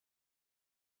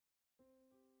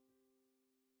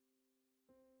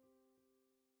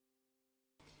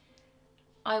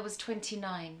I was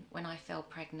 29 when I fell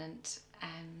pregnant,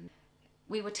 and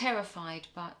we were terrified,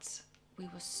 but we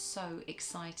were so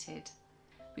excited.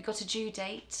 We got a due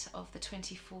date of the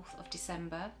 24th of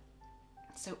December,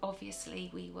 so obviously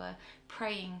we were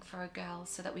praying for a girl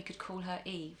so that we could call her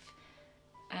Eve.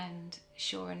 And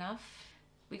sure enough,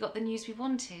 we got the news we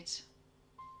wanted.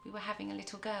 We were having a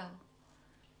little girl.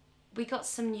 We got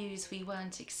some news we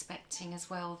weren't expecting as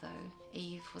well though.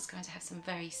 Eve was going to have some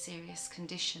very serious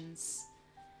conditions.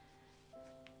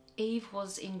 Eve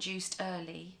was induced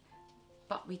early,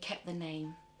 but we kept the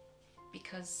name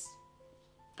because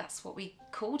that's what we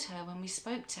called her when we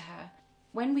spoke to her.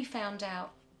 When we found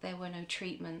out there were no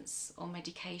treatments or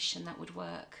medication that would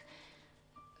work,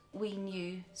 we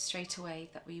knew straight away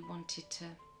that we wanted to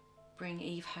bring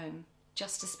Eve home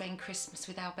just to spend Christmas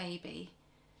with our baby.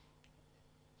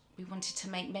 We wanted to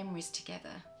make memories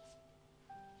together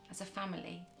as a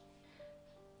family.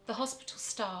 The hospital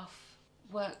staff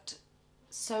worked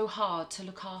so hard to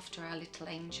look after our little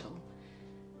angel,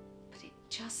 but it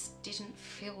just didn't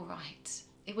feel right.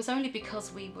 It was only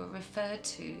because we were referred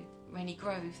to Rennie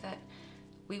Grove that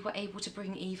we were able to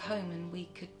bring Eve home and we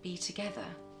could be together.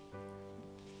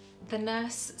 The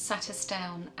nurse sat us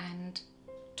down and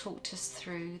talked us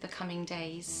through the coming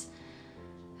days,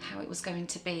 how it was going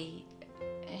to be,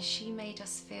 and she made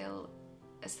us feel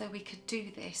as though we could do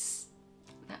this,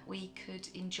 that we could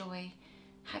enjoy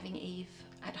having Eve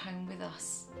at home with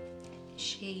us.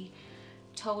 She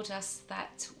told us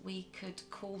that we could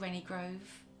call Rennie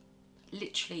Grove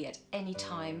literally at any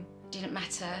time. Didn't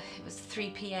matter, it was 3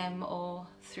 p.m. or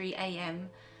 3 a.m.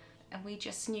 and we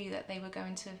just knew that they were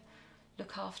going to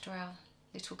look after our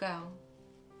little girl.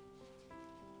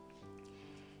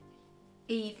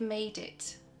 Eve made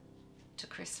it to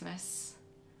Christmas.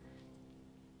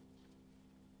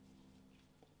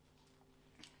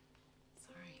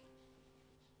 Sorry.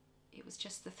 It was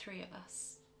just the three of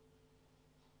us.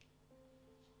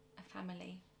 A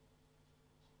family.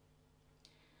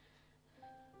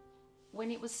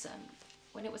 When it was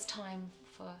time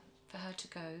for her to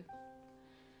go,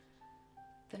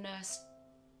 the nurse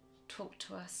talked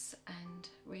to us and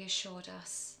reassured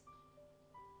us.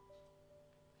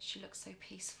 She looked so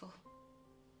peaceful.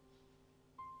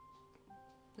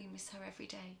 We miss her every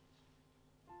day.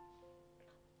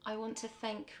 I want to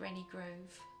thank Rennie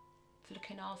Grove for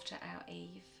looking after our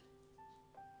Eve,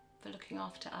 for looking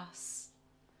after us,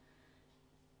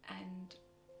 and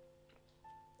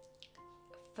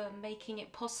for making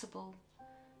it possible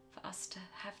for us to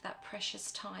have that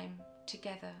precious time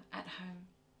together at home.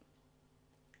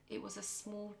 It was a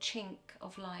small chink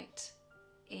of light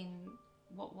in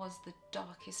what was the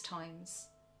darkest times.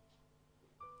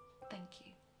 Thank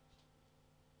you.